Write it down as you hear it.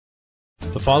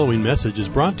The following message is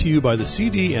brought to you by the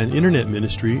CD and Internet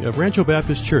Ministry of Rancho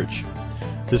Baptist Church.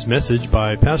 This message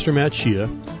by Pastor Matt Shea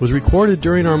was recorded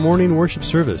during our morning worship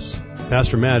service.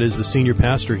 Pastor Matt is the senior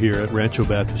pastor here at Rancho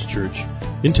Baptist Church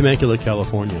in Temecula,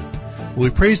 California.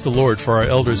 We praise the Lord for our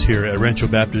elders here at Rancho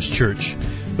Baptist Church,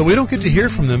 but we don't get to hear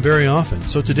from them very often.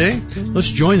 So today, let's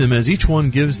join them as each one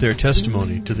gives their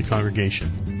testimony to the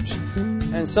congregation.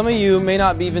 And some of you may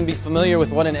not even be familiar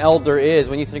with what an elder is.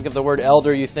 When you think of the word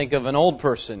elder, you think of an old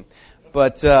person.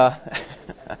 But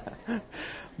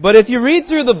if you read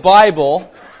through the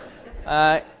Bible,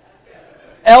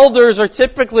 elders are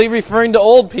typically referring to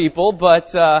old people,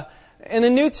 but in the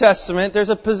New Testament, there's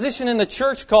a position in the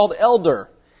church called elder.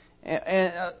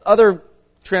 And other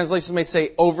translations may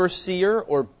say overseer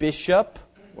or bishop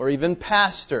or even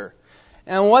pastor.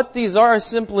 And what these are is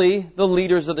simply the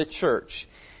leaders of the church.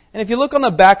 And if you look on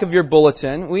the back of your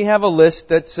bulletin, we have a list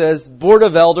that says Board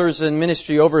of Elders and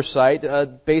Ministry Oversight.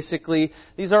 Basically,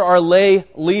 these are our lay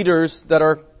leaders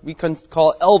that we can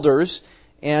call elders.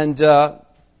 And the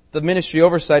Ministry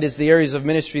Oversight is the areas of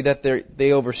ministry that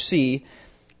they oversee.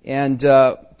 And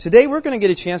today we're going to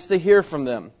get a chance to hear from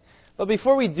them. But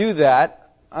before we do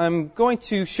that, I'm going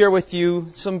to share with you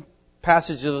some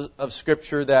passages of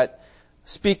Scripture that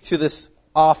speak to this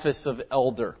office of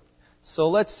elder. So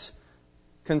let's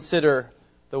consider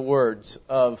the words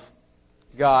of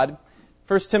God.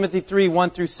 1 Timothy 3,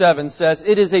 1-7 says,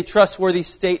 "It is a trustworthy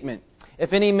statement.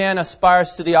 If any man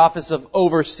aspires to the office of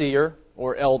overseer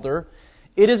or elder,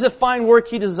 it is a fine work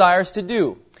he desires to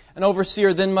do. An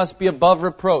overseer then must be above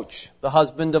reproach, the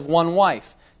husband of one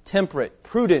wife, temperate,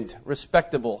 prudent,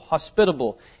 respectable,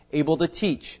 hospitable, able to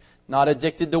teach, not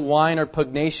addicted to wine or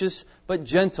pugnacious, but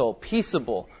gentle,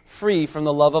 peaceable, free from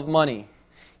the love of money.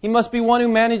 He must be one who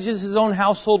manages his own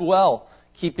household well,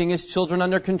 keeping his children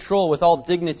under control with all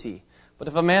dignity. But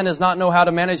if a man does not know how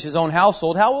to manage his own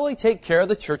household, how will he take care of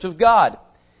the church of God?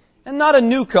 And not a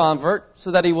new convert, so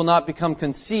that he will not become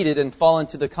conceited and fall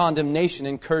into the condemnation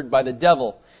incurred by the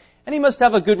devil. And he must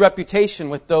have a good reputation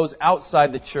with those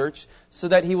outside the church, so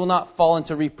that he will not fall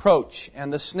into reproach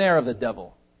and the snare of the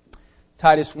devil."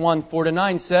 Titus 1,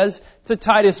 4-9 says, "To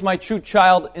Titus, my true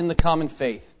child in the common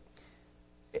faith,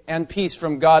 and peace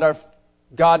from God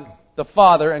the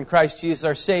Father and Christ Jesus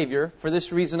our Savior. For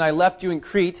this reason I left you in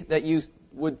Crete, that you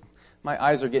would," my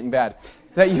eyes are getting bad,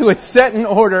 "that you would set in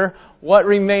order what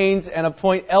remains and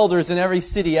appoint elders in every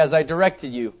city as I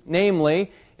directed you.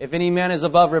 Namely, if any man is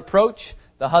above reproach,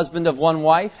 the husband of one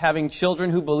wife, having children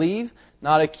who believe,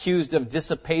 not accused of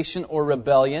dissipation or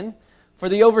rebellion. For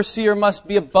the overseer must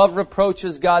be above reproach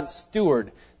as God's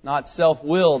steward, not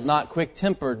self-willed, not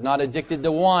quick-tempered, not addicted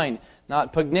to wine,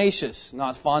 not pugnacious,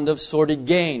 not fond of sordid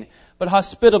gain, but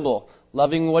hospitable,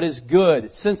 loving what is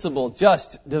good, sensible,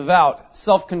 just, devout,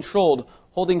 self-controlled,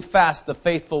 holding fast the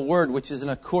faithful word which is in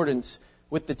accordance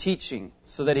with the teaching,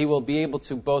 so that he will be able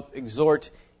to both exhort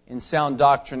in sound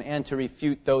doctrine and to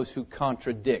refute those who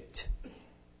contradict."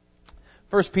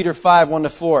 1 Peter 5,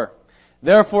 1-4.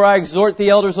 "Therefore I exhort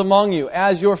the elders among you,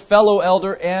 as your fellow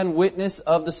elder and witness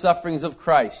of the sufferings of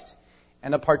Christ,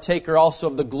 and a partaker also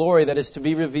of the glory that is to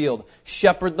be revealed.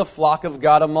 Shepherd the flock of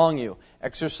God among you,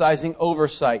 exercising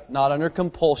oversight, not under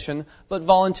compulsion, but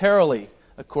voluntarily,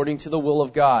 according to the will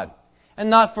of God.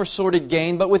 And not for sordid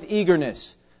gain, but with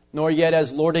eagerness, nor yet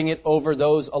as lording it over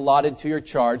those allotted to your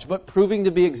charge, but proving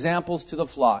to be examples to the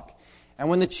flock. And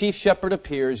when the chief shepherd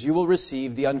appears, you will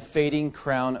receive the unfading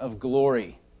crown of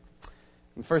glory."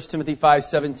 In 1 Timothy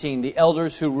 5:17, "The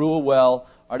elders who rule well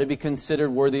are to be considered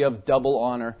worthy of double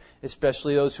honor,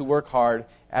 especially those who work hard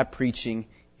at preaching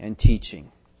and teaching."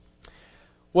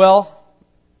 Well,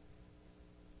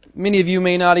 many of you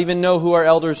may not even know who our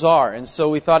elders are, and so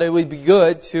we thought it would be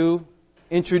good to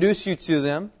introduce you to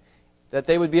them, that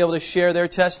they would be able to share their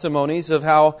testimonies of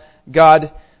how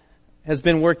God has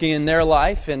been working in their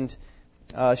life and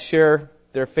share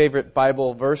their favorite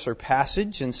Bible verse or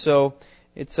passage. And so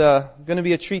it's going to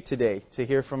be a treat today to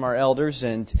hear from our elders.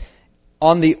 And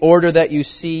on the order that you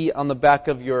see on the back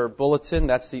of your bulletin,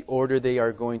 that's the order they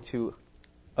are going to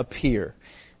appear.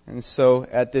 And so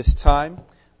at this time,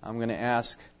 I'm going to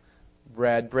ask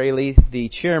Brad Braley, the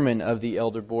chairman of the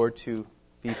Elder Board, to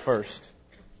be first.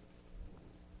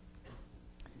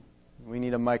 We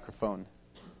need a microphone.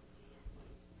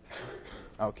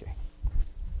 Okay.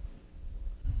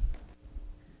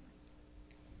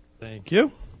 Thank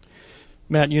you.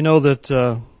 Matt, you know that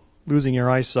losing your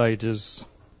eyesight is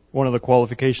one of the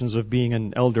qualifications of being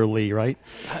an elderly, right?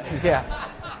 Yeah.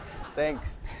 Thanks.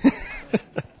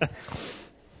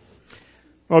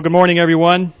 Well, good morning,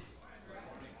 everyone.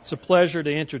 It's a pleasure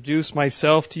to introduce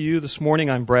myself to you this morning.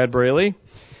 I'm Brad Braley.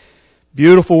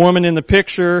 Beautiful woman in the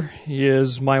picture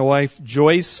is my wife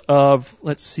Joyce of,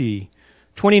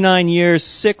 29 years,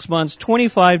 6 months,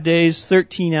 25 days,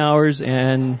 13 hours,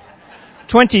 and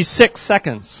 26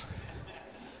 seconds.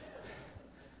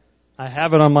 I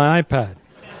have it on my iPad.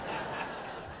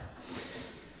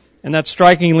 And that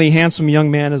strikingly handsome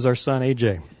young man is our son,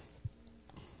 AJ.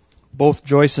 Both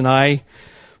Joyce and I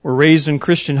were raised in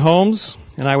Christian homes,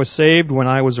 and I was saved when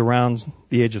I was around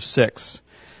the age of 6.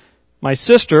 My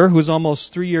sister, who's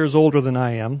almost 3 years older than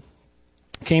I am,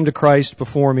 came to Christ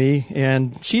before me,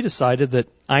 and she decided that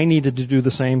I needed to do the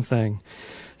same thing.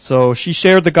 So she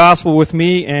shared the gospel with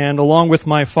me, and along with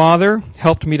my father,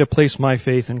 helped me to place my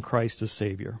faith in Christ as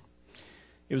Savior.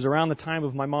 It was around the time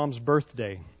of my mom's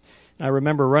birthday. I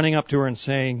remember running up to her and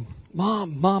saying,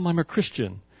 Mom, I'm a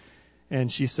Christian.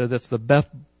 And she said that's the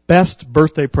best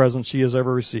birthday present she has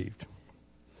ever received.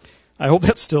 I hope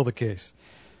that's still the case.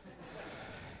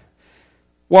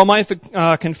 While my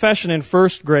confession in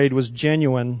first grade was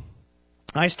genuine,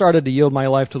 I started to yield my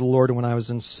life to the Lord when I was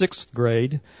in 6th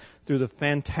grade through the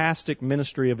fantastic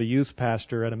ministry of a youth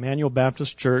pastor at Emmanuel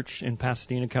Baptist Church in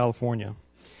Pasadena, California.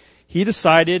 He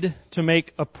decided to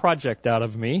make a project out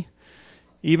of me,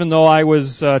 even though I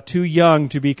was too young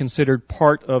to be considered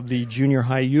part of the junior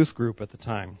high youth group at the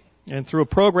time. And through a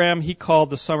program he called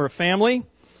the Summer Family,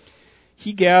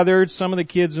 he gathered some of the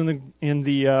kids in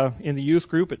the youth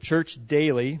group at church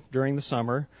daily during the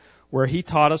summer, where he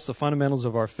taught us the fundamentals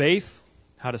of our faith,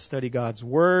 how to study God's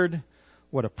Word,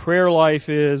 what a prayer life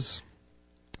is,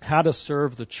 how to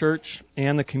serve the church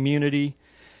and the community,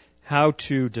 how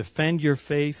to defend your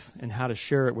faith, and how to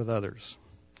share it with others.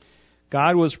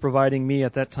 God was providing me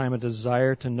at that time a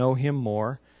desire to know Him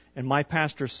more, and my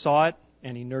pastor saw it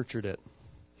and he nurtured it.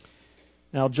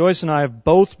 Now, Joyce and I have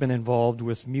both been involved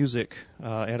with music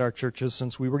at our churches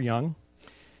since we were young.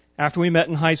 After we met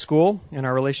in high school and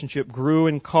our relationship grew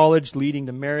in college, leading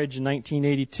to marriage in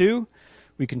 1982,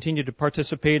 we continued to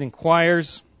participate in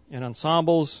choirs and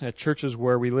ensembles at churches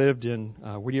where we lived in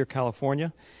Whittier,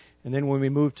 California. And then when we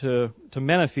moved to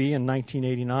Menifee in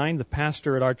 1989, the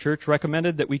pastor at our church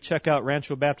recommended that we check out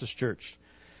Rancho Baptist Church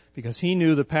because he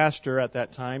knew the pastor at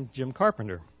that time, Jim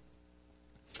Carpenter.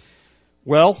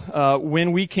 Well,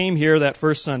 when we came here that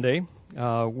first Sunday,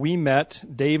 we met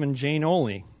Dave and Jane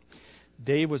Olney.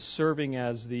 Dave was serving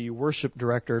as the worship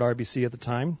director at RBC at the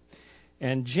time,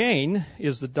 and Jane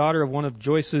is the daughter of one of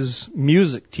Joyce's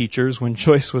music teachers when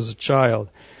Joyce was a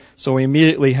child. So we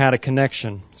immediately had a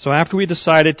connection. So after we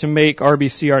decided to make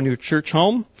RBC our new church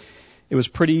home, it was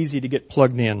pretty easy to get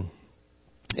plugged in.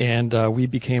 And we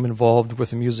became involved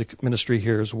with the music ministry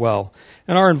here as well.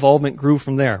 And our involvement grew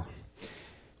from there.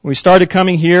 When we started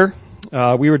coming here,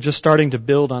 we were just starting to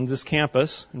build on this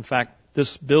campus. In fact,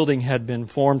 this building had been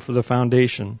formed for the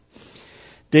foundation.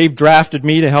 Dave drafted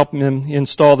me to help him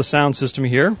install the sound system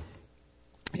here.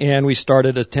 And we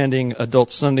started attending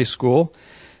adult Sunday school.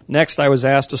 Next, I was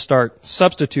asked to start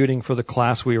substituting for the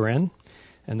class we were in,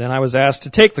 and then I was asked to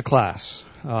take the class.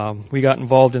 We got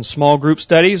involved in small group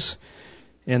studies,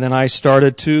 and then I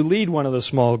started to lead one of the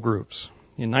small groups.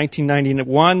 In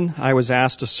 1991, I was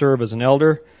asked to serve as an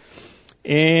elder,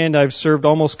 and I've served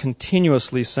almost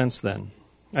continuously since then.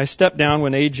 I stepped down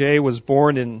when AJ was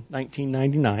born in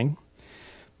 1999,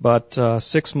 but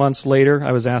 6 months later,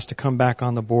 I was asked to come back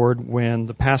on the board when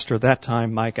the pastor at that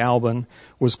time, Mike Albin,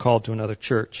 was called to another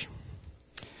church.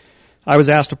 I was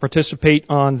asked to participate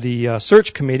on the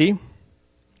search committee,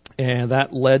 and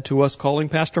that led to us calling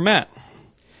Pastor Matt.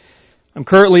 I'm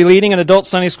currently leading an adult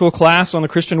Sunday school class on the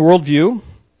Christian worldview.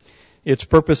 Its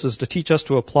purpose is to teach us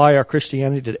to apply our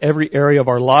Christianity to every area of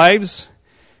our lives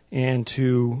and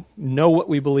to know what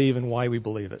we believe and why we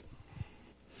believe it.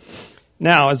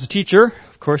 Now, as a teacher,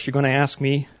 of course, you're going to ask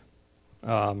me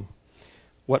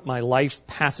what my life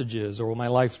passage is or my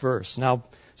life verse. Now,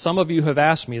 some of you have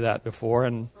asked me that before,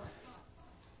 and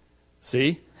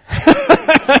see?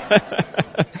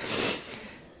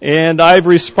 And I've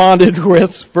responded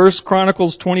with 1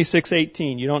 Chronicles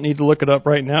 26:18. You don't need to look it up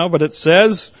right now, but it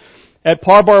says, at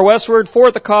Parbar westward, 4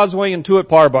 at the causeway, and 2 at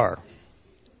Parbar.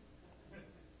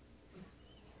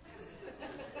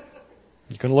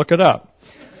 You can look it up.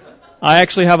 I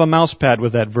actually have a mouse pad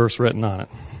with that verse written on it.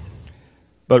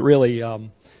 But really,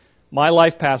 my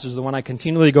life passage, the one I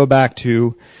continually go back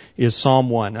to, is Psalm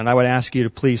 1. And I would ask you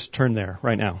to please turn there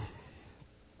right now.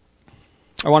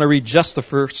 I want to read just the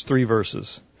first 3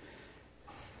 verses.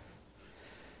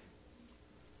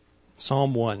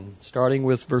 Psalm 1, starting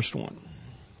with verse 1.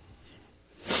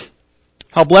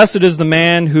 How blessed is the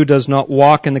man who does not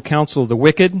walk in the counsel of the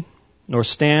wicked, nor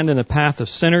stand in the path of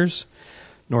sinners,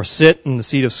 nor sit in the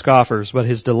seat of scoffers, but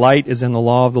his delight is in the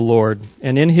law of the Lord,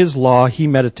 and in his law he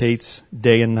meditates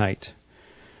day and night.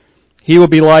 He will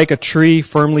be like a tree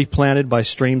firmly planted by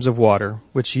streams of water,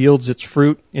 which yields its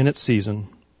fruit in its season.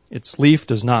 Its leaf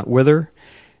does not wither,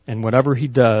 and whatever he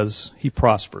does, he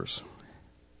prospers.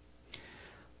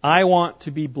 I want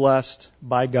to be blessed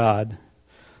by God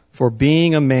for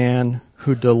being a man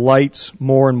who delights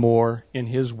more and more in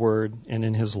his word and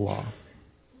in his law.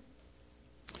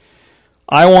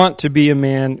 I want to be a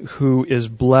man who is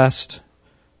blessed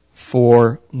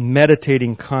for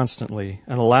meditating constantly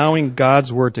and allowing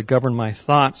God's word to govern my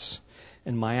thoughts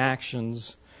and my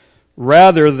actions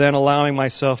rather than allowing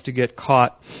myself to get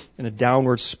caught in a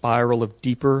downward spiral of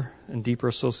deeper and deeper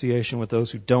association with those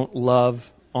who don't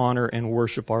love, honor, and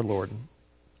worship our Lord.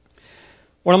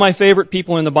 One of my favorite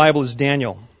people in the Bible is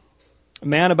Daniel, a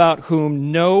man about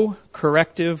whom no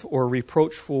corrective or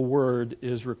reproachful word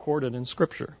is recorded in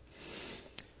Scripture.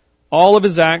 All of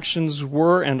his actions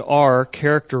were and are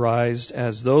characterized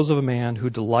as those of a man who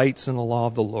delights in the law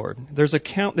of the Lord. There's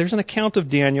an account of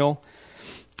Daniel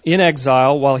in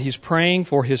exile while he's praying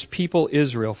for his people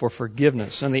Israel for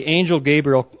forgiveness. And the angel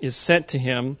Gabriel is sent to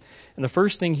him. And the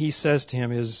first thing he says to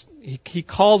him is he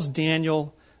calls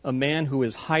Daniel a man who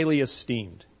is highly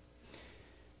esteemed.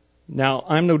 Now,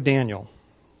 I'm no Daniel,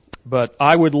 but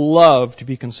I would love to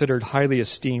be considered highly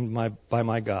esteemed by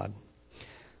my God.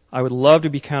 I would love to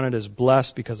be counted as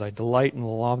blessed because I delight in the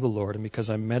law of the Lord and because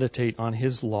I meditate on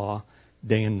his law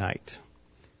day and night.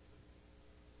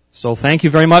 So thank you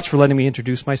very much for letting me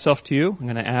introduce myself to you. I'm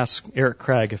going to ask Eric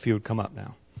Craig if he would come up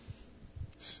now.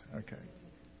 Okay.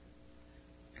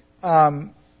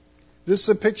 This is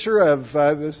a picture of,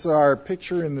 this is our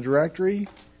picture in the directory.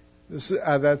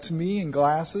 That's me in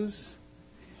glasses.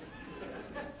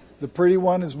 The pretty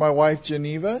one is my wife,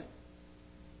 Geneva.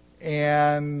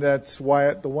 And that's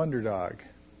Wyatt the Wonder Dog,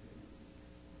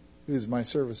 who's my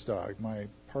service dog, my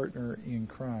partner in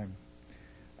crime.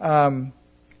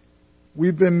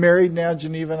 We've been married now,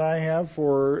 Geneva and I have,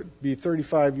 for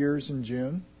 35 years in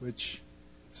June, which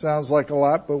sounds like a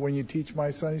lot, but when you teach my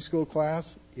Sunday school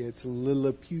class, it's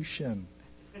Lilliputian.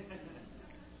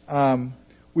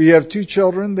 We have 2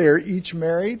 children. They are each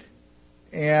married,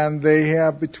 and they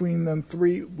have between them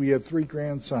 3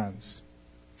 grandsons.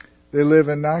 They live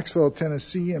in Knoxville,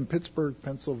 Tennessee, and Pittsburgh,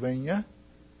 Pennsylvania,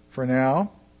 for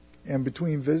now. And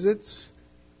between visits,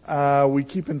 we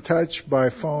keep in touch by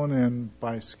phone and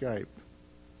by Skype.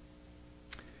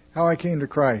 How I came to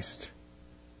Christ.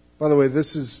 By the way,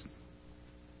 this is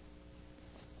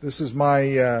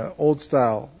my old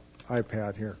style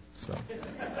iPad here. So,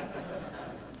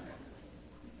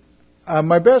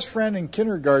 my best friend in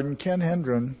kindergarten, Ken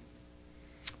Hendren,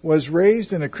 was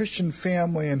raised in a Christian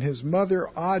family, and his mother,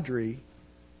 Audrey,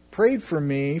 prayed for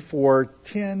me for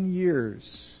 10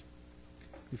 years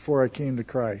before I came to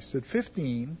Christ. At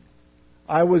 15,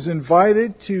 I was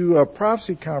invited to a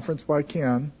prophecy conference by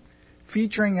Ken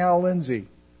featuring Hal Lindsey.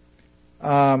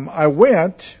 I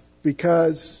went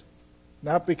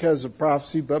not because of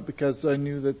prophecy, but because I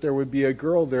knew that there would be a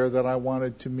girl there that I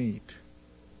wanted to meet.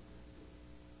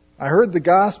 I heard the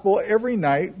gospel every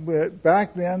night, but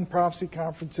back then prophecy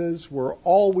conferences were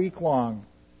all week long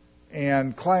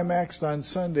and climaxed on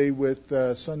Sunday with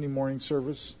Sunday morning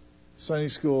service, Sunday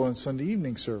school, and Sunday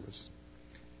evening service.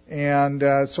 And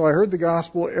so I heard the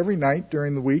gospel every night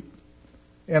during the week.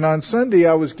 And on Sunday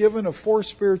I was given a 4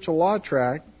 spiritual law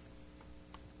tract,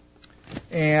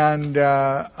 and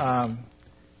I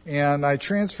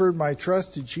transferred my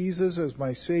trust to Jesus as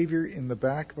my Savior in the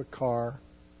back of a car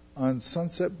on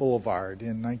Sunset Boulevard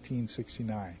in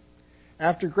 1969.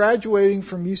 After graduating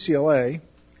from UCLA,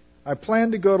 I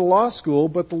planned to go to law school,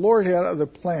 but the Lord had other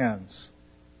plans.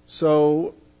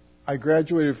 So I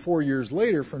graduated 4 years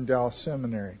later from Dallas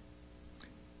Seminary,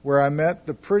 where I met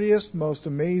the prettiest, most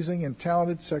amazing, and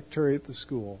talented secretary at the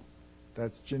school.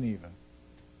 That's Geneva.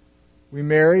 We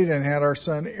married and had our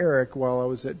son Eric while I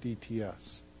was at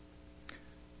DTS.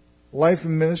 Life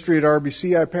and ministry at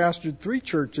RBC, I pastored 3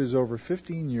 churches over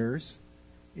 15 years.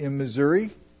 In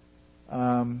Missouri,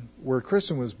 where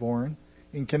Kristen was born,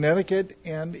 in Connecticut,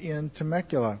 and in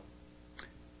Temecula.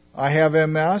 I have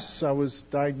MS. I was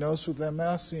diagnosed with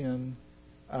MS in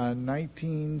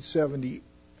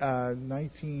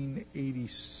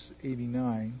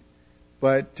 1989,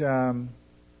 but I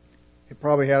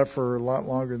probably had it for a lot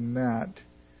longer than that.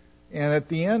 And at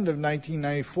the end of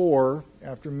 1994,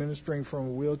 after ministering from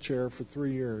a wheelchair for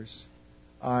 3 years,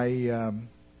 I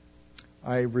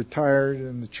retired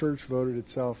and the church voted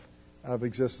itself out of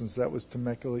existence. That was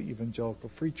Temecula Evangelical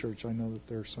Free Church. I know that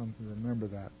there are some who remember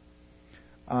that.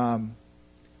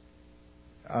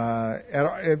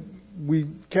 We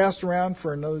cast around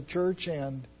for another church,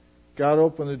 and God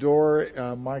opened the door.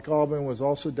 Mike Albin was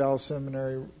also Dallas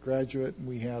Seminary graduate, and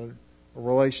we had a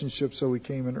relationship, so we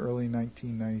came in early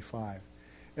 1995.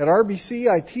 At RBC,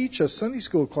 I teach a Sunday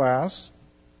school class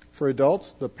for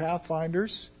adults, the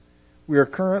Pathfinders. We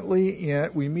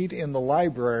meet in the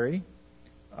library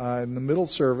in the middle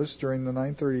service during the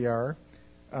 9:30 hour.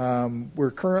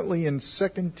 We're currently in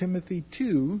 2 Timothy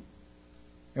 2,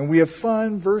 and we have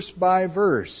fun verse by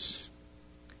verse.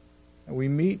 We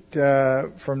meet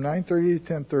from 9:30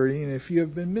 to 10:30, and if you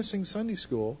have been missing Sunday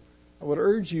school, I would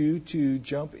urge you to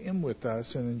jump in with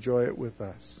us and enjoy it with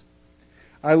us.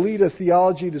 I lead a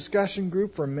theology discussion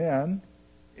group for men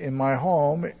in my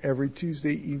home every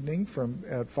Tuesday evening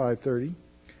at 5:30.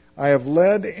 I have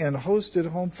led and hosted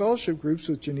home fellowship groups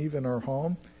with Geneva in our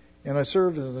home, and I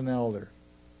serve as an elder.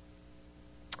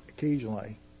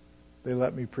 Occasionally, they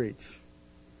let me preach.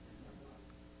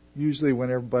 Usually when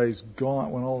everybody's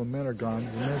gone, when all the men are gone,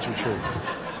 the men's retreat.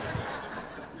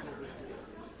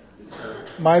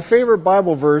 My favorite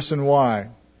Bible verse and why?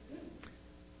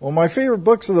 Well, my favorite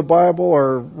books of the Bible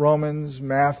are Romans,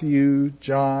 Matthew,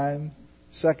 John,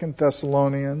 2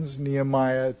 Thessalonians,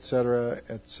 Nehemiah, etc.,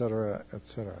 etc.,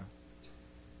 etc.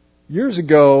 Years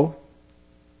ago,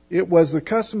 it was the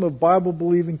custom of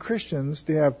Bible-believing Christians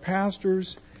to have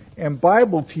pastors and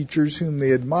Bible teachers whom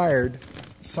they admired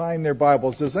sign their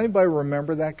Bibles. Does anybody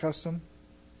remember that custom?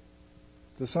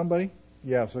 Does somebody?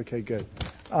 Yes, okay, good.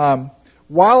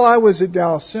 While I was at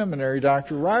Dallas Seminary,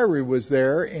 Dr. Ryrie was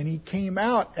there, and he came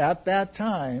out at that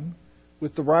time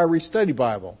with the Ryrie Study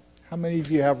Bible. How many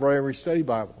of you have Ryrie Study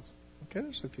Bibles? Okay,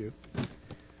 there's a few.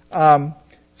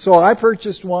 So I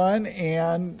purchased one,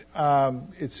 and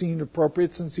it seemed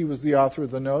appropriate since he was the author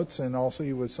of the notes, and also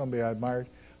he was somebody I admired.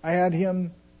 I had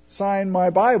him sign my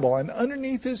Bible, and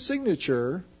underneath his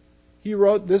signature, he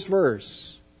wrote this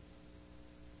verse,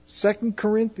 2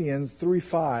 Corinthians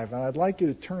 3:5, and I'd like you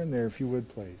to turn there if you would,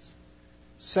 please.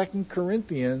 2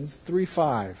 Corinthians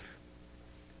 3:5.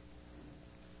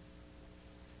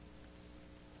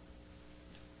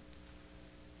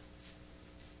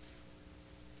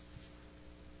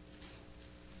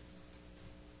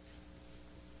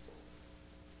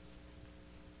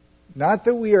 Not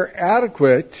that we are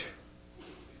adequate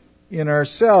in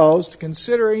ourselves to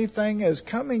consider anything as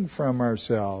coming from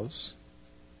ourselves,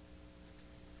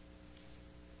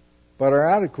 but our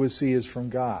adequacy is from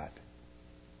God.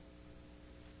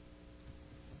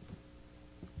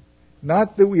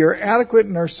 Not that we are adequate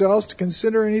in ourselves to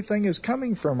consider anything as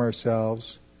coming from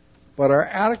ourselves, but our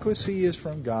adequacy is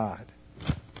from God.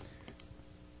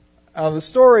 The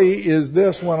story is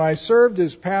this. When I served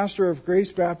as pastor of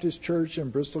Grace Baptist Church in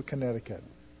Bristol, Connecticut,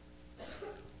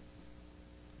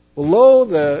 below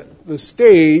the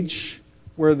stage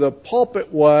where the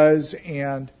pulpit was,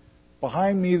 and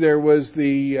behind me there was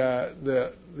the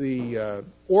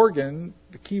organ,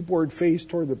 the keyboard faced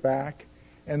toward the back,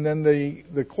 and then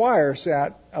the choir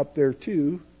sat up there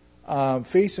too,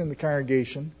 facing the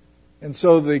congregation. And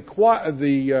so the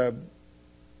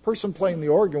person playing the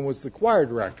organ was the choir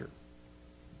director.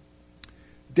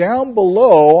 Down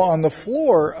below on the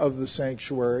floor of the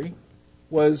sanctuary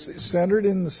was centered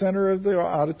in the center of the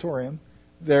auditorium.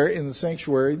 There in the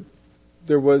sanctuary,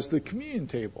 there was the communion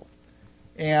table.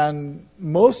 And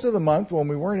most of the month when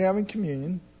we weren't having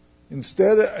communion,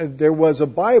 instead there was a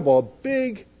Bible, a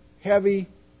big, heavy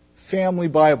family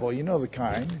Bible. You know the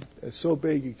kind. It's so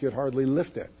big you could hardly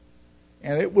lift it.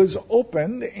 And it was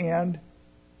opened, and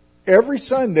every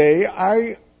Sunday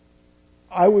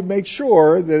I would make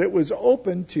sure that it was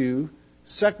open to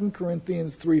 2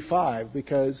 Corinthians 3:5,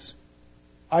 because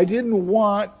I didn't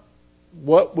want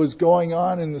what was going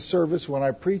on in the service when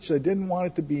I preached. I didn't want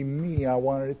it to be me. I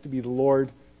wanted it to be the Lord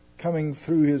coming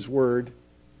through His Word,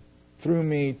 through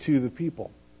me to the people.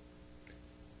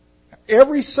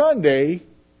 Every Sunday,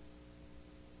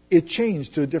 it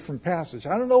changed to a different passage.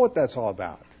 I don't know what that's all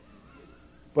about.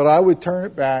 But I would turn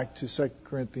it back to 2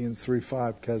 Corinthians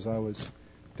 3:5 because I was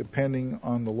depending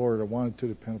on the Lord. I wanted to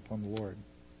depend upon the Lord.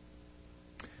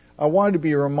 I wanted to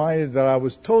be reminded that I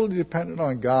was totally dependent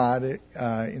on God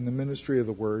in the ministry of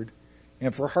the Word,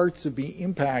 and for hearts to be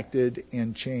impacted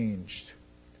and changed.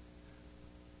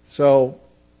 So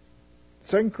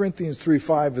 2 Corinthians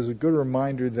 3:5 is a good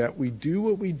reminder that we do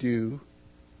what we do,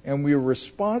 and we are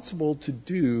responsible to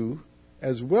do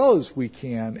as well as we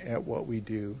can at what we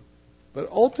do. But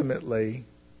ultimately,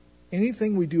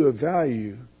 anything we do of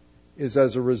value is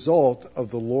as a result of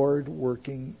the Lord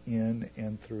working in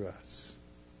and through us.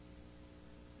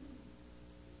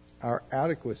 Our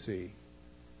adequacy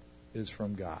is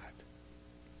from God.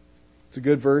 It's a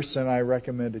good verse, and I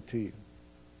recommend it to you.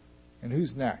 And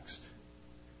who's next?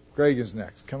 Greg is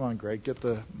next. Come on, Greg. Get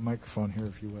the microphone here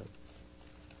if you would.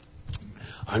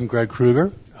 I'm Greg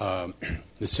Kruger,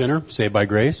 the sinner, saved by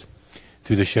grace,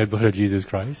 through the shed blood of Jesus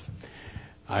Christ.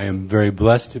 I am very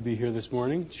blessed to be here this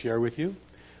morning to share with you.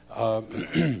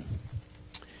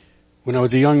 When I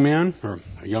was a young man, or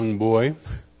a young boy,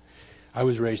 I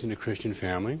was raised in a Christian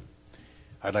family.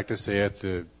 I'd like to say at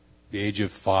the age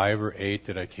of 5 or 8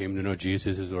 that I came to know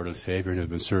Jesus as Lord and Savior and have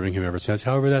been serving Him ever since.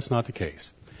 However, that's not the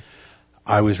case.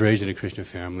 I was raised in a Christian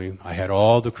family. I had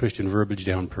all the Christian verbiage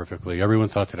down perfectly. Everyone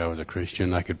thought that I was a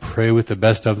Christian. I could pray with the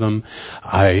best of them.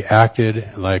 I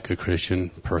acted like a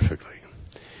Christian perfectly.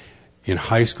 In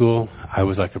high school, I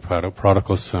was like the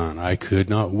prodigal son. I could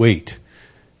not wait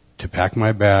to pack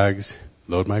my bags,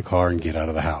 load my car, and get out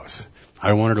of the house.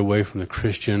 I wanted away from the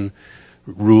Christian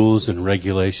rules and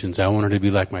regulations. I wanted to be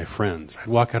like my friends. I'd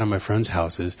walk out of my friends'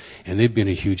 houses, and they'd be in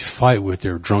a huge fight with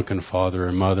their drunken father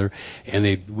or mother,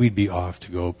 and we'd be off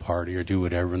to go party or do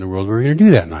whatever in the world we were going to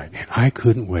do that night. And I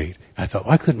couldn't wait. I thought,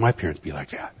 why couldn't my parents be like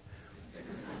that?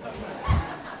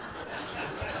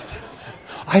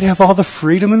 I'd have all the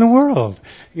freedom in the world.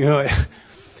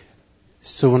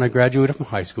 So when I graduated from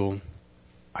high school,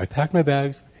 I packed my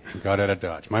bags and got out of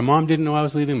Dodge. My mom didn't know I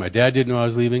was leaving. My dad didn't know I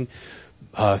was leaving.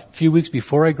 A few weeks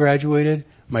before I graduated,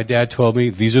 my dad told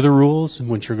me, these are the rules.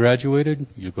 Once you're graduated,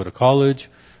 you go to college,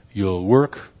 you'll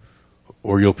work,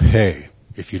 or you'll pay.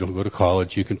 If you don't go to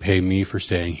college, you can pay me for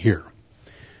staying here.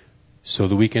 So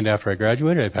the weekend after I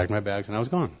graduated, I packed my bags and I was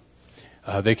gone.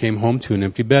 They came home to an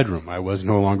empty bedroom. I was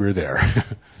no longer there.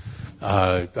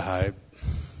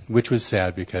 Which was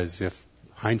sad because if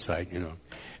hindsight,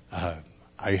 I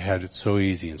had it so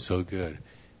easy and so good.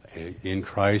 In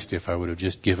Christ, if I would have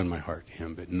just given my heart to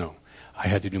Him, but no. I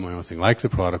had to do my own thing. Like the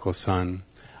prodigal son,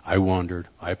 I wandered,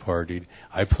 I partied,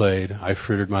 I played, I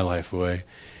frittered my life away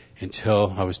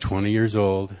until I was 20 years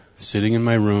old, sitting in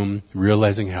my room,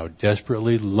 realizing how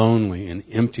desperately lonely and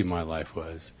empty my life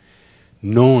was,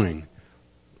 knowing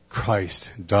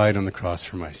Christ died on the cross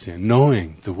for my sin,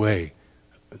 knowing the way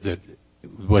that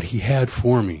what He had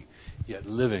for me, yet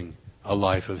living a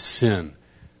life of sin,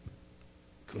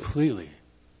 completely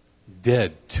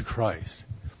dead to Christ.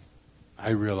 I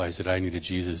realized that I needed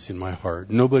Jesus in my heart.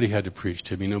 Nobody had to preach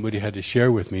to me. Nobody had to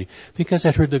share with me because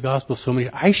I'd heard the gospel so many.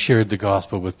 I shared the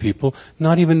gospel with people,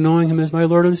 not even knowing Him as my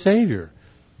Lord and Savior.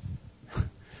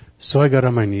 So I got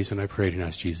on my knees and I prayed and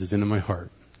asked Jesus into my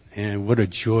heart. And what a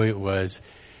joy it was.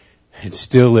 And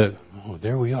still it, oh,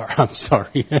 there we are. I'm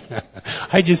sorry.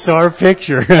 I just saw our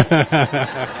picture.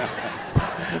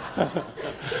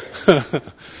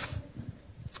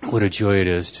 What a joy it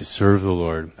is to serve the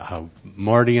Lord.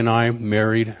 Marty and I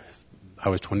married. I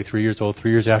was 23 years old, 3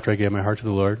 years after I gave my heart to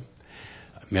the Lord.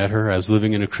 I met her. I was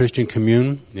living in a Christian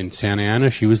commune in Santa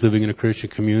Ana. She was living in a Christian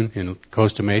commune in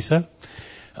Costa Mesa.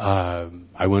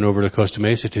 I went over to Costa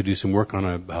Mesa to do some work on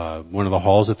one of the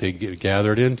halls that they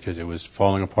gathered in because it was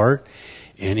falling apart.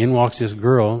 And in walks this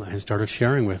girl and started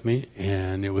sharing with me,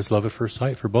 and it was love at first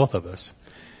sight for both of us.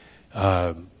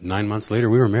 9 months later,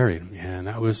 we were married, and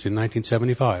that was in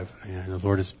 1975. And the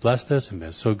Lord has blessed us and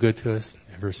been so good to us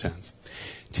ever since.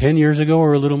 10 years ago,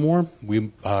 or a little more,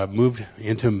 we moved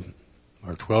into,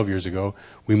 or 12 years ago,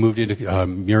 we moved into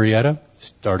Murrieta,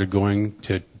 started going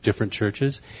to different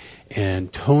churches,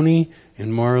 and Tony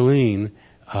and Marlene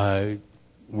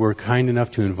were kind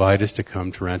enough to invite us to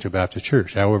come to Rancho Baptist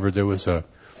Church. However, there was they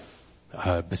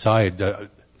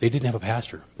didn't have a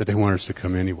pastor, but they wanted us to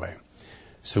come anyway.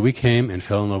 So we came and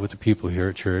fell in love with the people here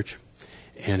at church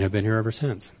and have been here ever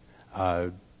since.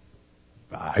 I've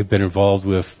been involved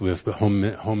with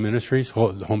home ministries,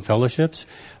 home fellowships,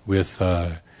 with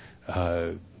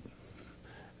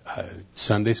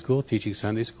Sunday school, teaching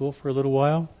Sunday school for a little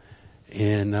while.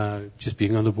 And just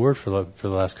being on the board for the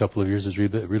last couple of years has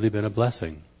really been a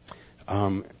blessing.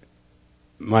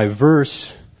 My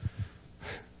verse,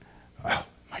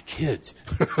 my kids.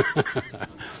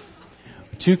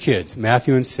 2 kids,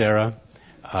 Matthew and Sarah,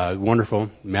 wonderful.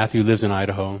 Matthew lives in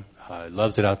Idaho,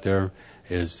 loves it out there,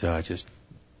 is just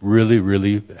really,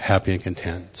 really happy and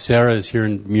content. Sarah is here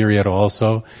in Murrieta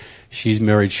also. She's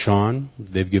married Sean.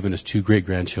 They've given us 2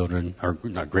 great-grandchildren, or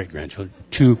not great-grandchildren,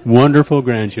 2 wonderful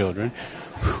grandchildren.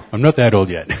 I'm not that old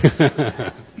yet.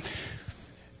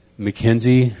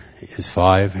 Mackenzie is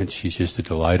 5, and she's just a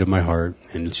delight of my heart.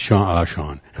 And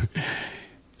Sean.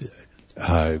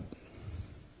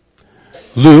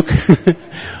 Luke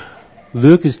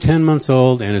is 10 months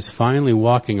old and is finally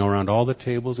walking around all the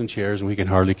tables and chairs, and we can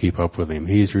hardly keep up with him.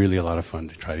 He's really a lot of fun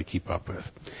to try to keep up with.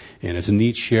 And it's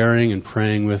neat sharing and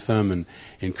praying with them and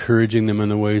encouraging them in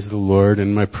the ways of the Lord.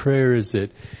 And my prayer is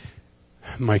that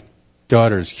my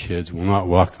daughter's kids will not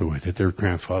walk the way that their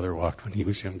grandfather walked when he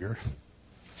was younger,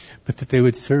 but that they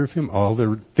would serve him all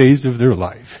the days of their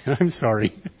life. And I'm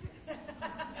sorry.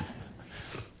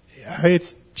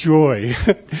 It's joy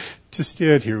to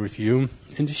stand here with you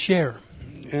and to share.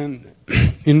 And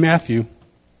in Matthew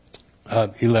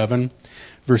 11,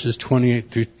 verses 28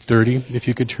 through 30, if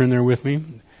you could turn there with me.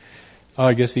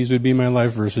 I guess these would be my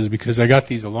life verses because I got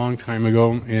these a long time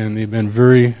ago and they've been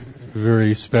very,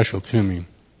 very special to me.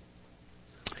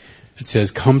 It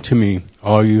says, "Come to me,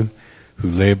 all you who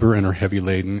labor and are heavy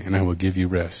laden, and I will give you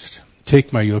rest.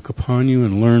 Take my yoke upon you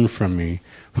and learn from me,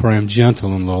 for I am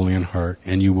gentle and lowly in heart,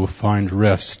 and you will find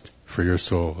rest for your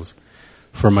souls.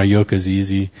 For my yoke is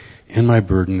easy and my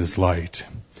burden is light."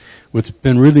 What's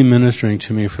been really ministering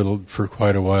to me for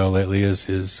quite a while lately is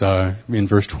in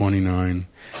verse 29,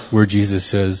 where Jesus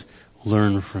says,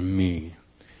 "Learn from me."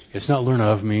 It's not learn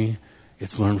of me,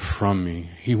 it's learn from me.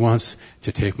 He wants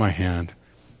to take my hand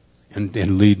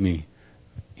and lead me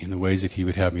in the ways that he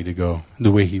would have me to go, the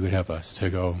way he would have us to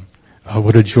go.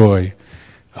 What a joy.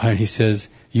 And he says,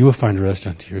 you will find rest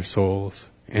unto your souls.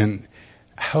 And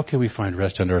how can we find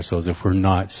rest unto our souls if we're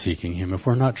not seeking him, if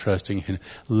we're not trusting him,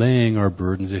 laying our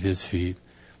burdens at his feet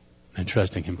and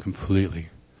trusting him completely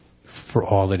for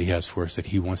all that he has for us, that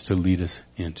he wants to lead us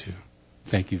into.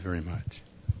 Thank you very much.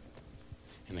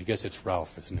 And I guess it's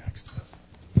Ralph is next.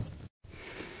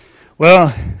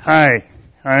 Well, hi.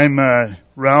 I'm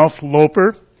Ralph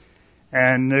Loper,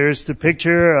 and there's the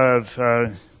picture of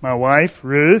my wife,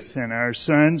 Ruth, and our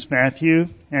sons, Matthew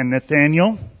and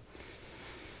Nathaniel.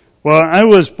 Well, I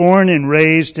was born and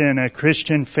raised in a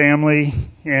Christian family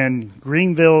in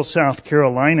Greenville, South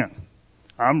Carolina.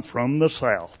 I'm from the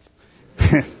South.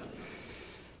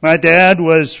 My dad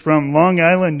was from Long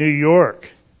Island, New York,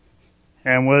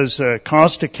 and was a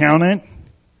cost accountant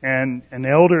and an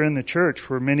elder in the church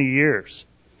for many years.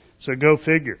 So go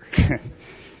figure.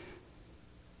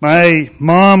 My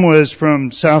mom was from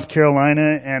South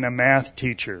Carolina and a math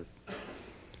teacher.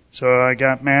 So I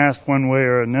got math one way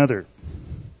or another.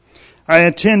 I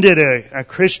attended a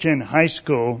Christian high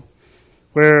school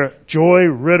where Joy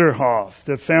Ritterhoff,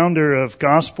 the founder of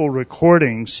Gospel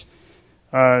Recordings,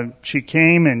 she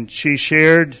came and she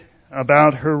shared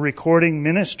about her recording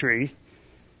ministry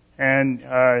and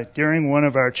during one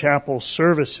of our chapel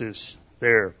services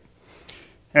there.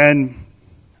 And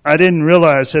I didn't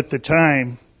realize at the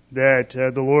time that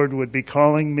the Lord would be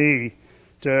calling me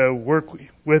to work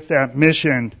with that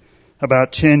mission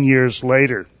about 10 years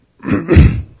later.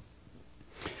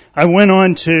 I went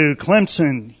on to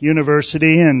Clemson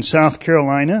University in South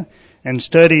Carolina and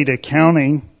studied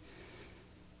accounting.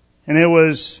 And it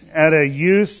was at a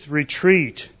youth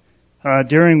retreat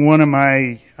during one of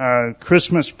my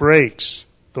Christmas breaks.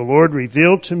 The Lord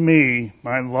revealed to me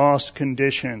my lost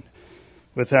condition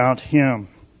without him.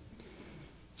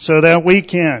 So that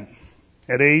weekend,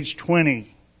 at age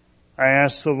 20, I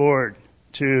asked the Lord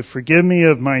to forgive me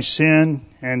of my sin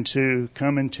and to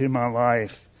come into my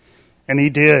life. And he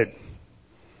did.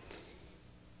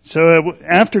 So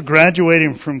after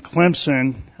graduating from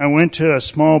Clemson, I went to a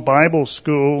small Bible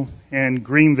school in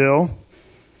Greenville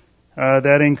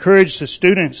that encouraged the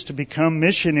students to become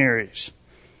missionaries.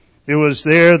 It was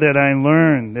there that I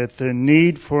learned that the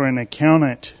need for an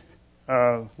accountant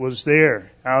was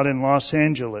there out in Los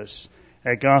Angeles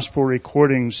at Gospel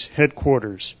Recordings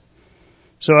headquarters.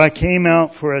 So I came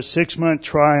out for a 6-month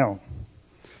trial.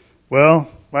 Well,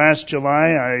 last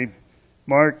July I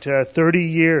marked 30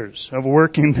 years of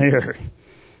working there.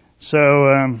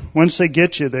 So once they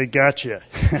get you, they got you.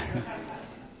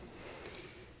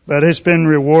 But it's been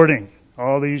rewarding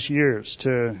all these years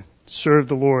to serve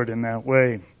the Lord in that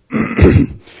way.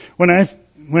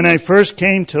 When I first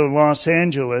came to Los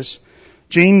Angeles,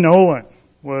 Jean Nolan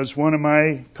was one of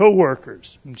my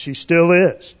co-workers, and she still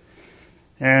is.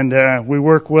 And we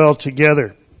work well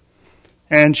together.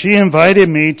 And she invited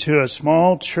me to a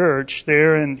small church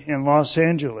there in Los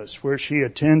Angeles where she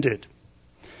attended.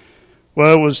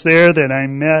 Well, it was there that I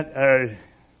met a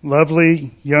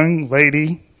lovely young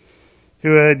lady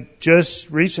who had just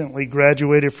recently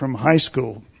graduated from high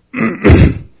school.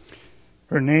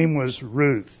 Her name was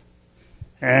Ruth.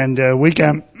 And we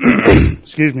got,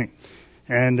 excuse me,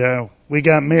 and we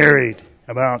got married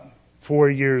about 4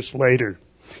 years later.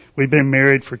 We've been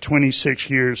married for 26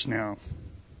 years now.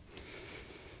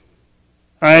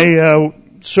 I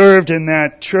served in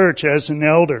that church as an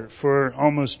elder for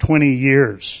almost 20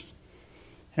 years.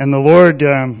 And the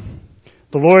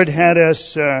Lord had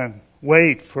us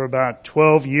wait for about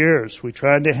 12 years. We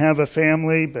tried to have a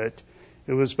family, but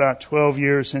it was about 12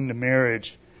 years into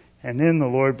marriage. And then the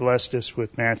Lord blessed us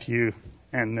with Matthew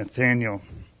and Nathaniel.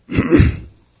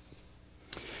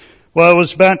 Well, it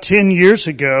was about 10 years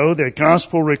ago that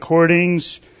Gospel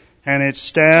Recordings and its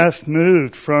staff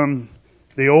moved from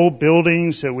the old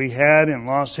buildings that we had in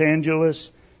Los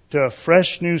Angeles to a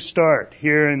fresh new start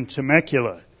here in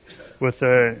Temecula with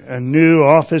a new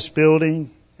office building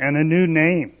and a new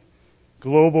name,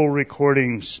 Global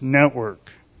Recordings Network,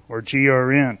 or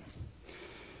GRN.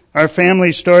 Our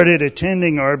family started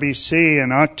attending RBC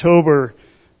in October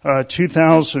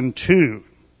 2002,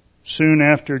 soon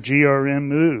after GRN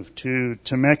moved to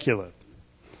Temecula.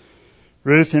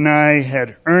 Ruth and I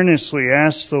had earnestly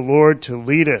asked the Lord to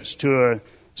lead us to a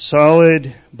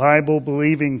solid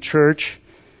Bible-believing church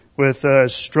with a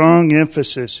strong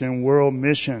emphasis in world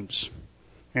missions.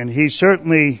 And He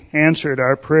certainly answered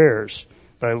our prayers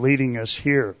by leading us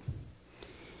here.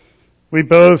 We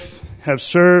both have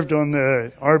served on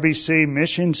the RBC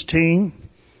missions team,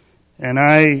 and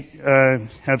I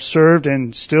have served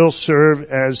and still serve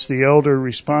as the elder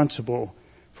responsible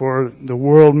for the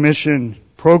World Mission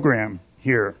Program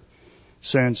here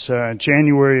since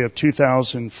January of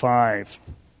 2005.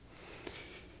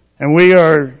 And we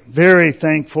are very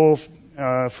thankful for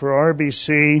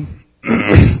RBC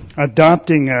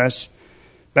adopting us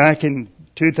back in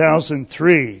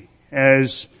 2003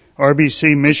 as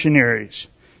RBC missionaries,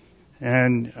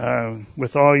 and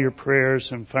with all your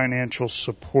prayers and financial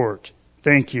support.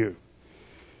 Thank you.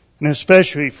 And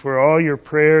especially for all your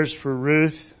prayers for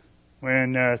Ruth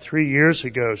when 3 years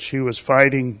ago she was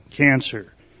fighting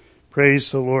cancer.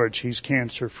 Praise the Lord, she's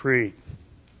cancer-free.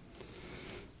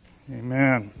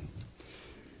 Amen.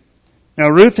 Now,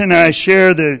 Ruth and I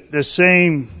share the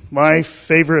same life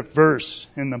favorite verse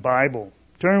in the Bible.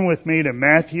 Turn with me to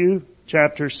Matthew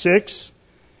chapter 6,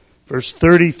 verse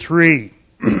 33.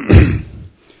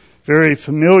 Very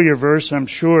familiar verse, I'm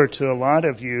sure, to a lot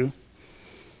of you.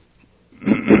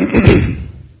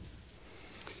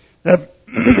 That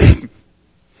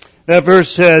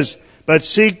verse says, "But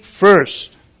seek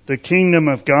first the kingdom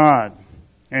of God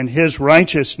and His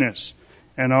righteousness,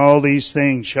 and all these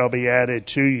things shall be added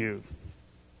to you."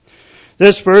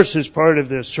 This verse is part of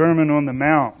the Sermon on the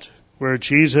Mount, where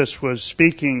Jesus was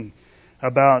speaking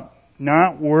about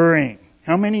not worrying.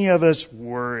 How many of us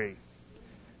worry?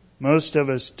 Most of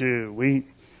us do. We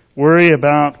worry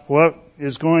about what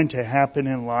is going to happen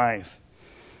in life.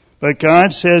 But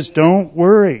God says, don't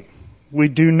worry. We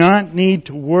do not need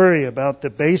to worry about the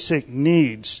basic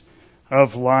needs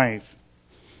of life.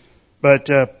 But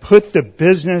put the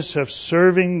business of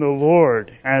serving the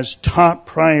Lord as top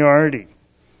priority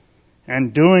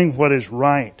and doing what is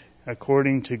right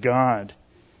according to God.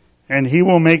 And He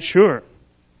will make sure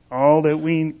all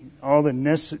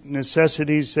the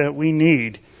necessities that we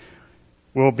need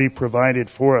will be provided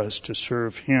for us to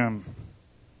serve Him.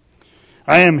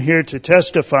 I am here to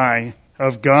testify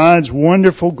of God's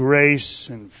wonderful grace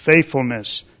and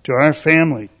faithfulness to our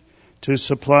family to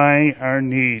supply our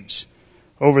needs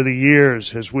over the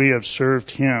years as we have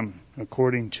served Him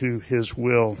according to His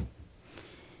will.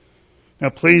 Now,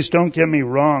 please don't get me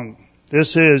wrong.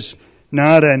 This is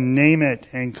not a name it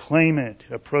and claim it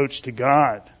approach to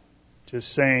God.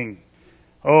 Just saying,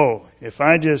 oh, if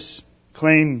I just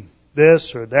claim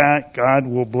this or that, God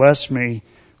will bless me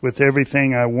with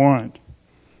everything I want.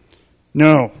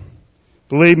 No.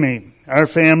 Believe me, our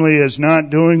family is not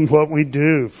doing what we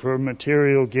do for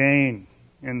material gain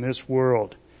in this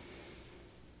world.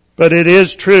 But it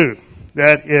is true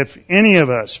that if any of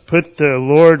us put the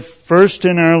Lord first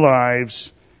in our lives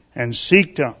and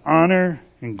seek to honor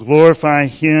and glorify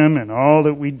Him in all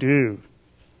that we do,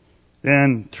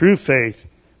 then through faith,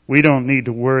 we don't need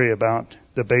to worry about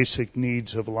the basic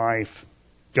needs of life.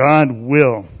 God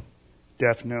will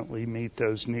definitely meet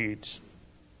those needs.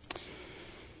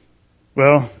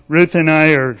 Well, Ruth and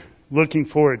I are looking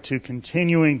forward to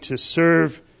continuing to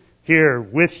serve here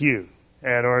with you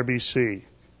at RBC.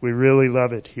 We really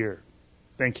love it here.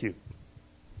 Thank you.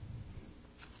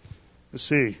 Let's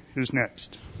see, who's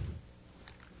next?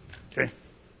 Okay.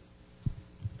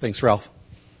 Thanks, Ralph.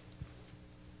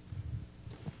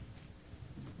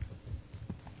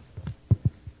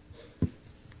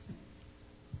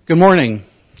 Good morning.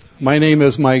 My name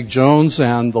is Mike Jones,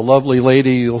 and the lovely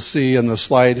lady you'll see in the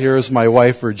slide here is my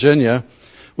wife, Virginia.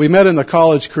 We met in the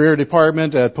college career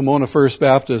department at Pomona First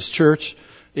Baptist Church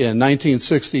in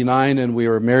 1969, and we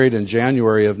were married in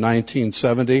January of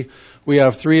 1970. We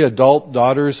have 3 adult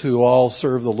daughters who all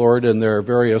serve the Lord in their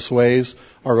various ways.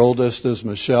 Our oldest is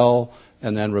Michelle,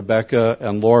 and then Rebecca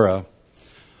and Laura.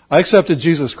 I accepted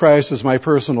Jesus Christ as my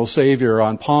personal Savior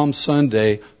on Palm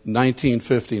Sunday,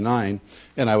 1959,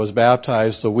 and I was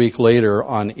baptized a week later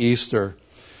on Easter.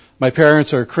 My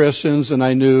parents are Christians, and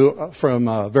I knew from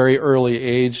a very early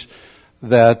age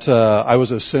that I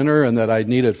was a sinner and that I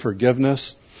needed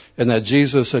forgiveness, and that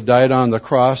Jesus had died on the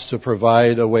cross to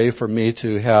provide a way for me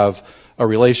to have a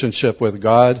relationship with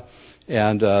God,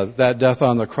 and that death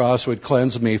on the cross would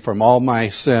cleanse me from all my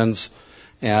sins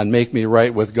and make me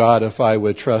right with God if I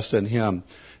would trust in Him.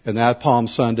 And that Palm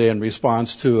Sunday, in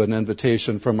response to an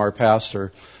invitation from our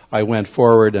pastor, I went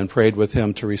forward and prayed with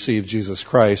him to receive Jesus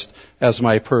Christ as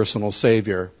my personal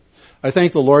Savior. I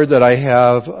thank the Lord that I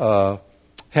have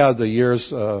had the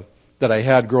years that I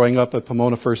had growing up at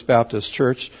Pomona First Baptist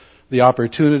Church, the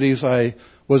opportunities I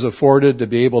was afforded to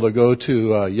be able to go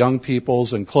to young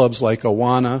people's and clubs like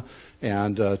Awana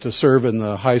and to serve in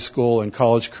the high school and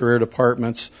college career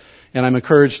departments. And I'm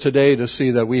encouraged today to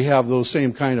see that we have those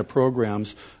same kind of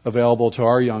programs available to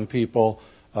our young people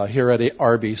here at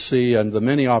RBC and the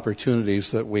many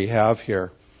opportunities that we have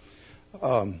here.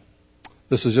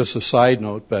 This is just a side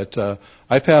note, but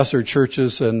I pastored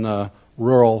churches in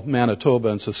rural Manitoba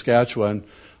and Saskatchewan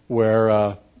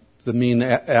where the mean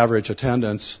average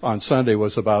attendance on Sunday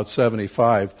was about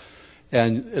 75.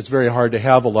 And it's very hard to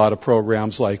have a lot of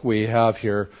programs like we have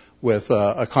here with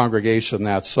a congregation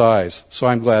that size. So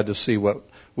I'm glad to see what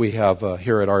we have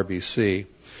here at RBC.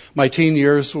 My teen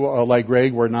years, like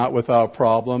Greg, were not without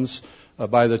problems.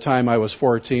 By the time I was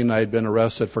 14, I had been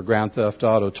arrested for grand theft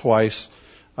auto twice.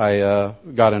 I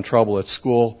got in trouble at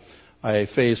school. I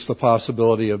faced the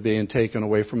possibility of being taken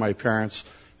away from my parents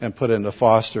and put into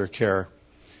foster care.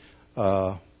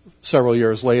 Several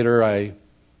years later,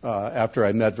 after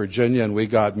I met Virginia and we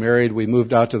got married, we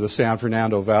moved out to the San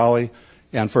Fernando Valley.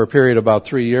 And for a period of about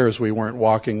 3 years, we weren't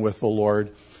walking with the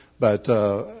Lord. But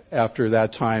after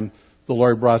that time, the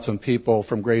Lord brought some people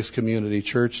from Grace Community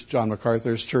Church, John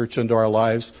MacArthur's church, into our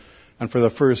lives. And for the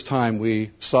first time,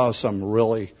 we saw some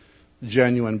really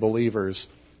genuine believers.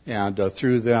 And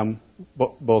through them,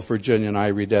 both Virginia and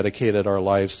I rededicated our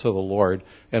lives to the Lord.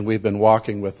 And we've been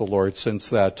walking with the Lord since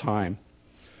that time.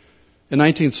 In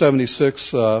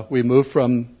 1976, we moved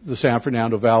from the San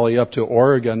Fernando Valley up to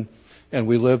Oregon, and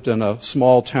we lived in a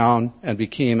small town and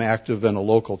became active in a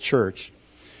local church.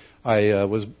 I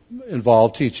was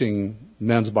involved teaching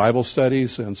men's Bible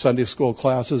studies and Sunday school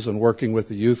classes and working with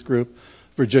the youth group.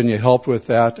 Virginia helped with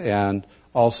that, and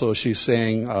also she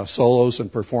sang solos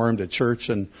and performed at church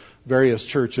and various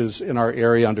churches in our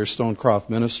area under Stonecroft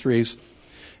Ministries.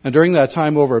 And during that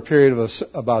time, over a period of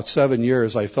about 7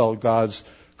 years, I felt God's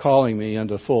calling me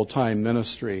into full-time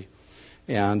ministry.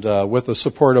 And with the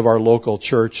support of our local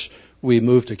church, we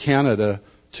moved to Canada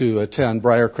to attend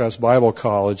Briarcrest Bible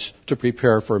College to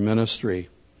prepare for ministry.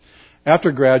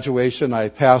 After graduation, I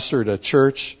pastored a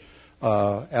church.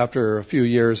 After a few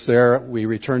years there, we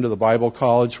returned to the Bible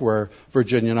College where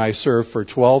Virginia and I served for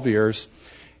 12 years.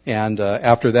 And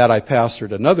after that, I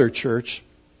pastored another church.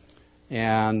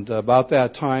 And about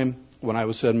that time, when I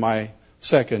was in my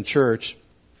second church,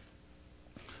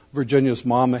 Virginia's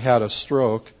mom had a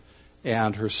stroke,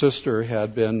 and her sister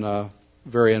had been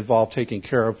very involved taking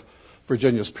care of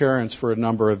Virginia's parents for a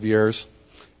number of years,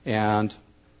 and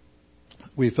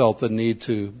we felt the need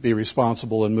to be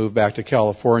responsible and move back to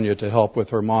California to help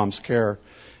with her mom's care.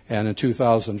 And in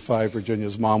 2005,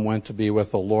 Virginia's mom went to be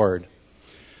with the Lord.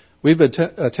 We've been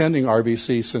attending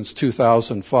RBC since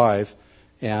 2005,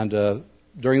 and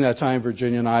during that time,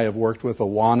 Virginia and I have worked with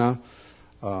Awana.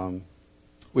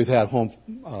 We've had home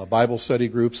Bible study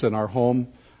groups in our home.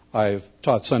 I've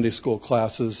taught Sunday school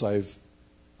classes. I've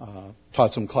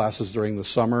taught some classes during the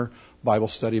summer, Bible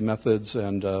study methods,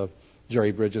 and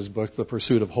Jerry Bridges' book, The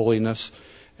Pursuit of Holiness,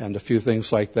 and a few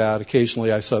things like that.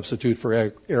 Occasionally I substitute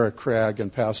for Eric Craig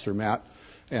and Pastor Matt,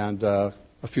 and a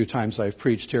few times I've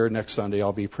preached here. Next Sunday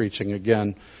I'll be preaching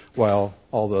again while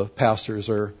all the pastors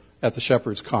are at the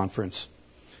Shepherd's Conference.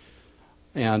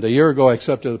 And a year ago I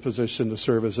accepted a position to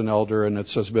serve as an elder, and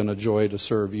it's just been a joy to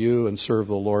serve you and serve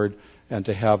the Lord and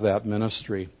to have that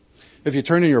ministry. If you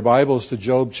turn in your Bibles to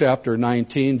Job chapter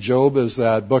 19, Job is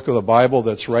that book of the Bible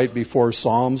that's right before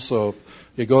Psalms. So if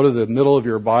you go to the middle of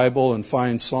your Bible and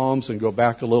find Psalms and go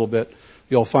back a little bit,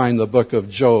 you'll find the book of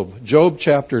Job. Job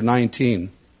chapter 19.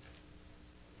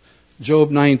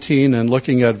 Job 19, and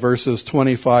looking at verses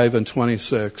 25 and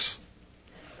 26.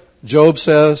 Job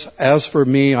says, "As for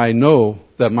me, I know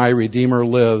that my Redeemer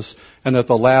lives, and at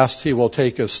the last he will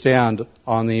take his stand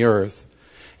on the earth.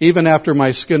 Even after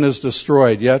my skin is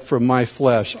destroyed, yet from my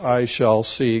flesh I shall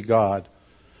see God."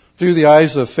 Through the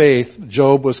eyes of faith,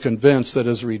 Job was convinced that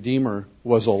his Redeemer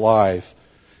was alive.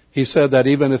 He said that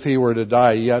even if he were to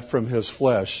die, yet from his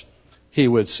flesh he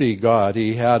would see God.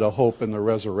 He had a hope in the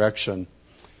resurrection.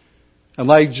 And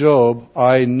like Job,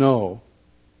 I know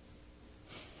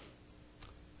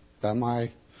that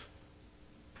my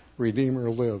Redeemer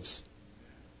lives.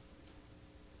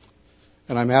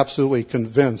 and I'm absolutely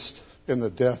convinced in the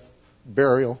death,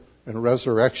 burial, and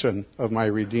resurrection of my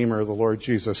Redeemer, the Lord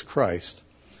Jesus Christ.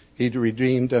 He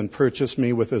redeemed and purchased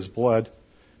me with His blood.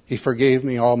 He forgave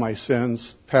me all my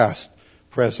sins, past,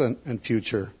 present, and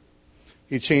future.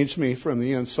 He changed me from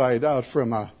the inside out,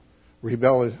 from a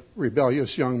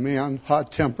rebellious young man,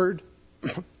 hot-tempered.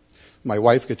 My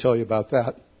wife could tell you about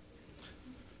that.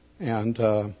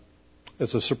 And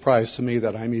it's a surprise to me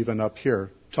that I'm even up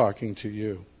here talking to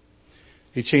you.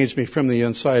 He changed me from the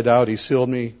inside out. He sealed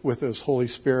me with His Holy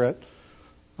Spirit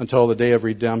until the day of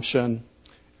redemption.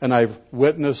 And I've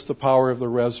witnessed the power of the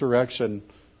resurrection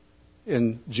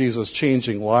in Jesus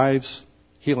changing lives,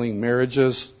 healing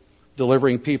marriages,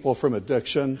 delivering people from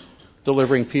addiction,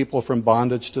 delivering people from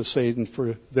bondage to Satan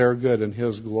for their good and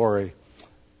His glory.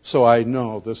 So I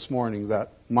know this morning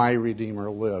that my Redeemer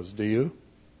lives. Do you?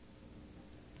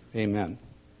 Amen.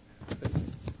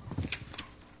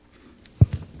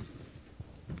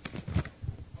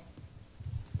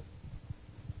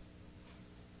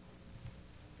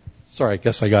 Sorry, I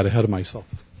guess I got ahead of myself.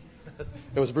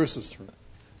 It was Bruce's turn.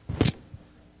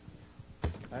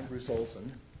 I'm Bruce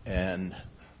Olson, and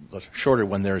the shorter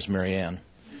one there is Mary Ann.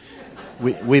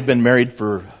 We've been married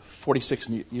for 46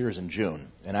 years in June,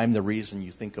 and I'm the reason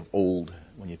you think of old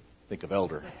when you think of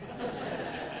elder.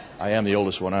 I am the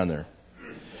oldest one on there.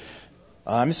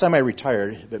 I'm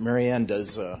semi-retired, but Mary Ann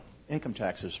does income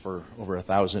taxes for over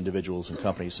 1,000 individuals and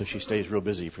companies, so she stays real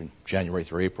busy from January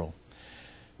through April.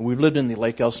 We've lived in the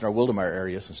Lake Elsinore-Wildomar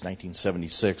area since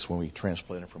 1976 when we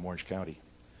transplanted from Orange County.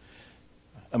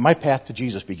 My path to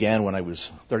Jesus began when I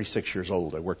was 36 years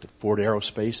old. I worked at Ford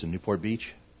Aerospace in Newport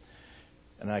Beach,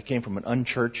 and I came from an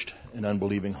unchurched and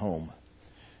unbelieving home.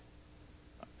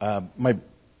 A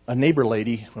neighbor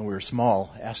lady, when we were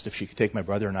small, asked if she could take my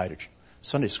brother and I to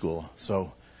Sunday school.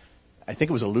 So I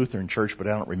think it was a Lutheran church, but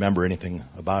I don't remember anything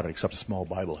about it except a small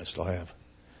Bible I still have.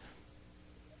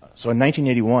 So in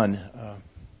 1981,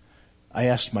 I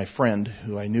asked my friend,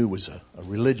 who I knew was a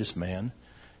religious man,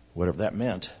 whatever that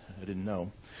meant, I didn't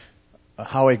know,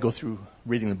 how I go through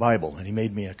reading the Bible, and he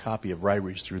made me a copy of I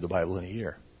Read Through the Bible in a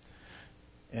Year.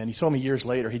 And he told me years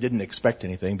later he didn't expect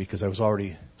anything because I was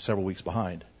already several weeks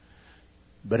behind.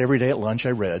 But every day at lunch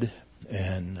I read,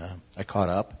 and I caught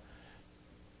up,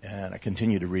 and I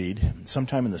continued to read. And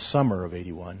sometime in the summer of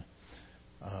 81,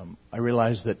 I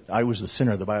realized that I was the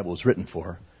sinner the Bible was written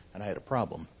for, and I had a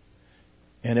problem.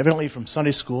 And evidently from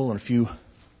Sunday school and a few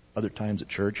other times at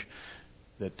church,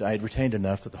 that I had retained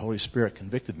enough that the Holy Spirit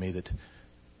convicted me that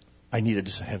I needed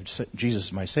to have Jesus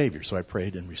as my Savior. So I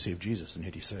prayed and received Jesus in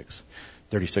 86,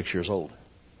 36 years old.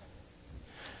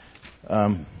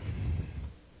 I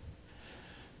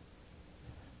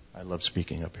love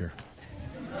speaking up here.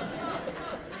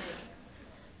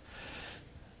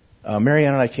 Mary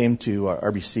Ann and I came to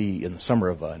RBC in the summer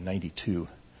of 92.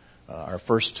 Our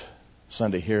first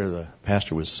Sunday here, the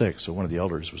pastor was sick, so one of the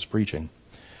elders was preaching.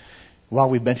 While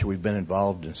we've been here, we've been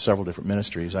involved in several different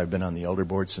ministries. I've been on the elder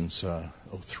board since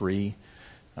 2003.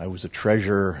 I was a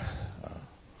treasurer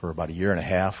for about a year and a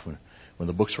half when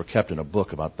the books were kept in a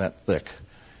book about that thick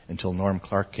until Norm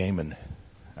Clark came, and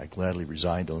I gladly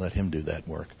resigned to let him do that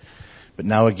work. But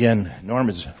now again, Norm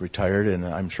is retired, and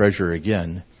I'm treasurer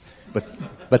again.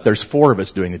 But there's 4 of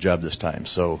us doing the job this time,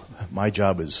 so my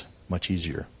job is much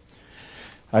easier.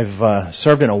 I've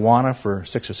served in Awana for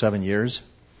 6 or 7 years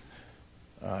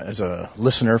as a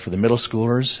listener for the middle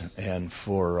schoolers and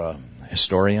for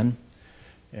historian,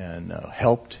 and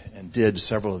helped and did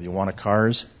several of the Awana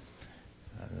cars.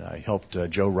 I helped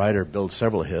Joe Ryder build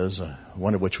several of his,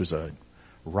 one of which was a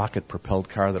rocket-propelled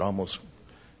car that almost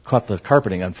caught the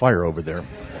carpeting on fire over there.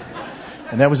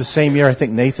 And that was the same year I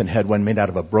think Nathan had one made out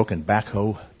of a broken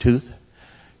backhoe tooth,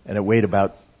 and it weighed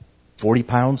about 40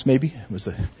 pounds maybe. It was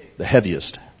the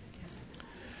heaviest.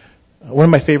 One of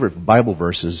my favorite Bible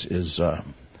verses is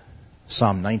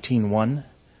Psalm 19:1.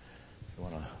 If you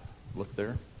want to look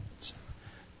there, it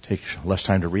takes less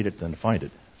time to read it than to find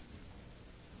it.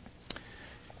 It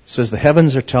says, "The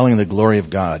heavens are telling the glory of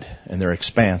God, and their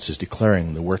expanse is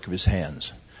declaring the work of His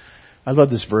hands." I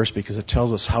love this verse because it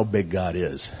tells us how big God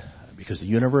is, because the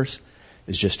universe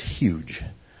is just huge.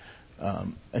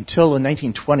 Until the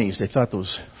 1920s, they thought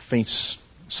those faint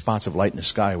spots of light in the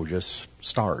sky were just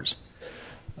stars.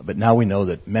 But now we know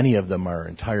that many of them are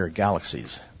entire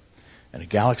galaxies. And a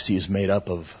galaxy is made up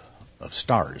of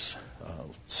stars,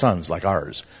 suns like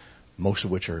ours, most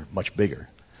of which are much bigger.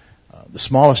 The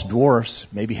smallest dwarfs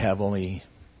maybe have only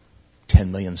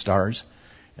 10 million stars,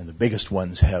 and the biggest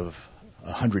ones have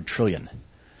 100 trillion.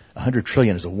 100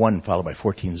 trillion is a 1 followed by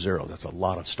 14 zeros. That's a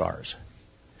lot of stars.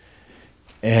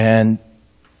 And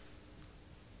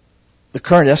The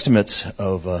current estimates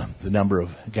of the number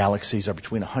of galaxies are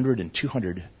between 100 and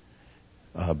 200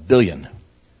 billion.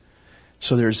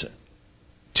 So there's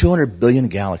 200 billion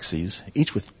galaxies,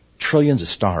 each with trillions of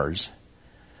stars.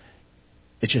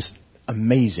 It's just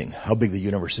amazing how big the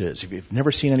universe is. If you've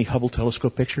never seen any Hubble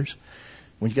telescope pictures,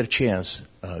 when you get a chance,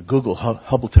 Google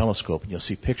Hubble telescope and you'll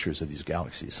see pictures of these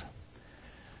galaxies.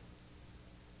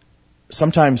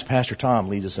 Sometimes Pastor Tom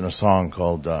leads us in a song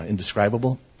called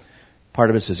Indescribable. Part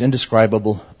of it says,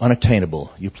 indescribable,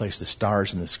 unattainable. You place the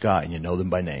stars in the sky and you know them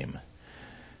by name.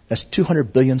 That's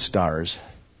 200 billion stars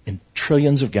in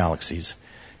trillions of galaxies.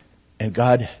 And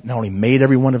God not only made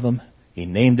every one of them, He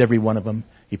named every one of them,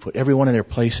 He put everyone in their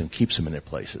place and keeps them in their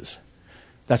places.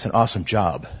 That's an awesome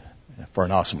job for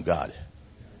an awesome God.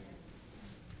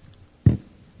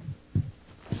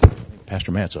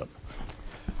 Pastor Matt's up.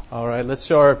 All right, let's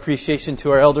show our appreciation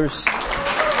to our elders.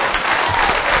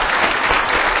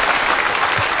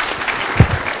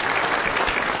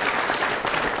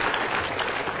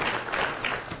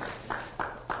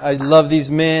 I love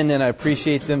these men, and I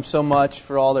appreciate them so much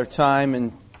for all their time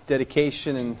and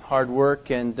dedication and hard work.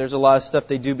 And there's a lot of stuff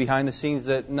they do behind the scenes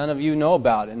that none of you know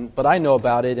about, but I know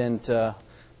about it, and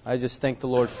I just thank the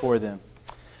Lord for them.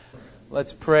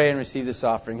 Let's pray and receive this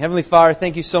offering. Heavenly Father,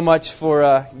 thank you so much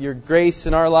for your grace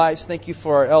in our lives. Thank you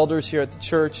for our elders here at the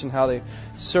church and how they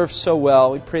serve so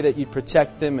well. We pray that you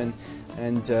protect them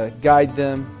and guide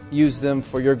them, use them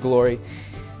for your glory.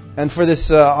 And for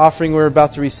this offering we're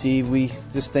about to receive, we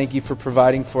just thank you for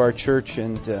providing for our church,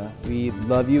 and we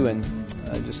love you and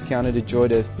just count it a joy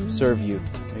to serve you.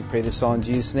 We pray this all in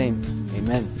Jesus' name.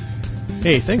 Amen.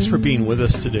 Hey, thanks for being with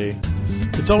us today.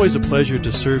 It's always a pleasure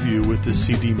to serve you with this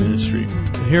CD ministry.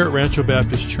 And here at Rancho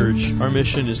Baptist Church, our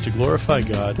mission is to glorify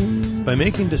God by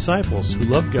making disciples who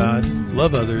love God,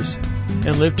 love others,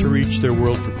 and live to reach their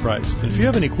world for Christ. And if you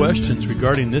have any questions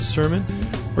regarding this sermon,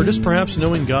 or just perhaps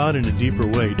knowing God in a deeper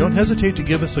way, don't hesitate to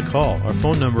give us a call. Our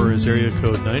phone number is area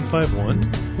code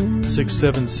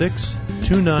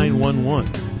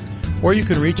 951-676-2911. Or you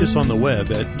can reach us on the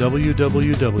web at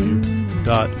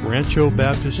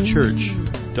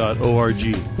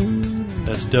www.ranchobaptistchurch.org.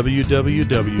 That's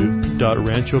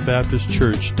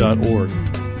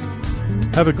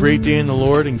www.ranchobaptistchurch.org. Have a great day in the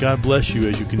Lord, and God bless you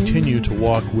as you continue to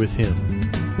walk with Him.